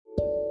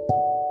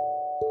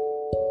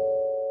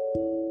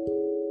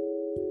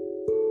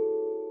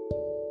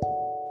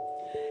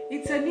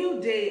It's a new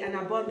day and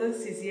abundance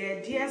is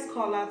here. Dear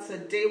scholar,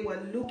 today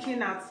we're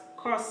looking at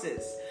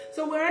courses.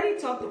 So we're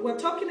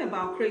talking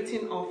about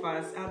creating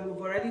offers, and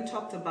we've already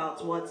talked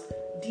about what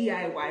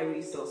DIY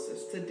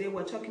resources. Today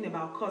we're talking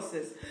about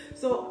courses.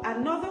 So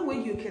another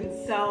way you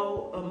can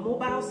sell a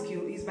mobile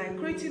skill is by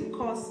creating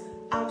course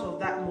out of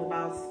that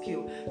mobile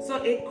skill.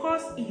 So a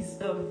course is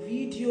a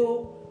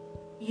video,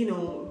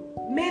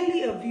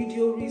 mainly a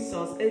video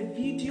resource, a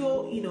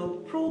video,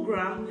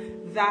 program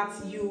that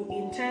you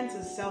intend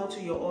to sell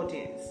to your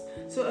audience.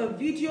 So a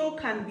video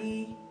can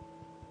be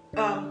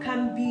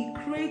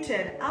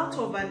created out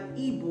of an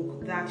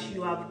ebook that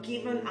you have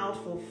given out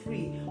for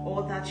free,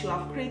 or that you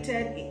have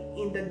created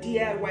in the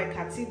DIY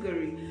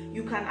category.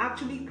 You can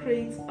actually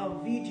create a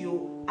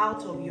video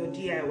out of your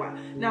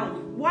DIY. Now,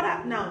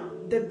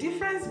 the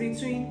difference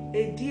between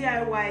a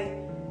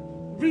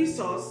DIY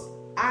resource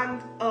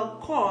and a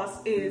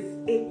course is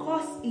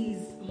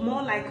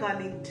more like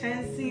an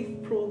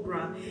intensive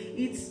program.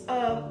 It's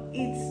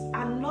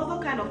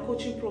another kind of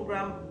coaching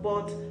program,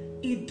 but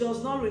it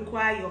does not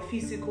require your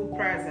physical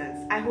presence.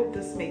 I hope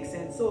this makes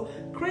sense. So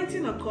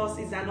creating a course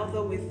is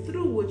another way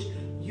through which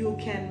you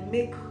can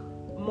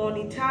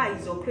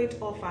monetize or create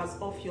offers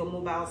of your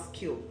mobile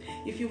skill.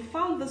 If you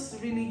found this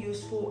really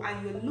useful and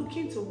you're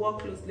looking to work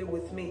closely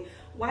with me,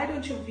 why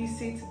don't you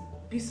visit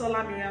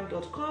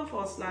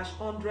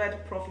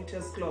bisolamiriam.com/100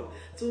 Profiters Club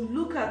to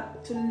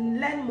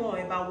learn more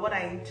about what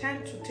I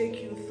intend to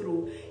take you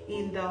through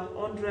in the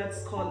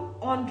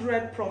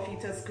 100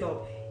 Profiters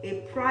Club,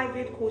 a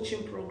private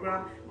coaching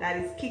program that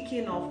is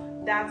kicking off,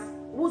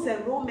 whose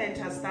enrollment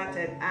has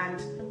started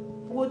and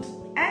would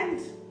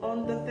end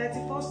on the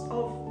 31st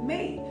of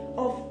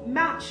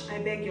March, I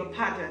beg your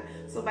pardon.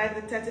 So by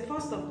the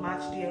 31st of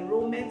March, the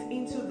enrollment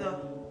into the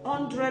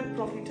 100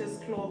 Profiters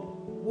Club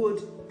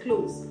would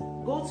close.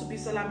 Go to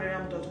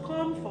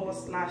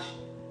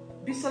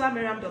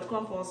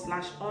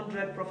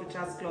bisolamiriam.com/100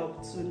 Profiters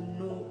Club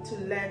to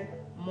learn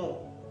more.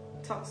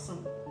 Talk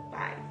soon.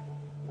 Bye.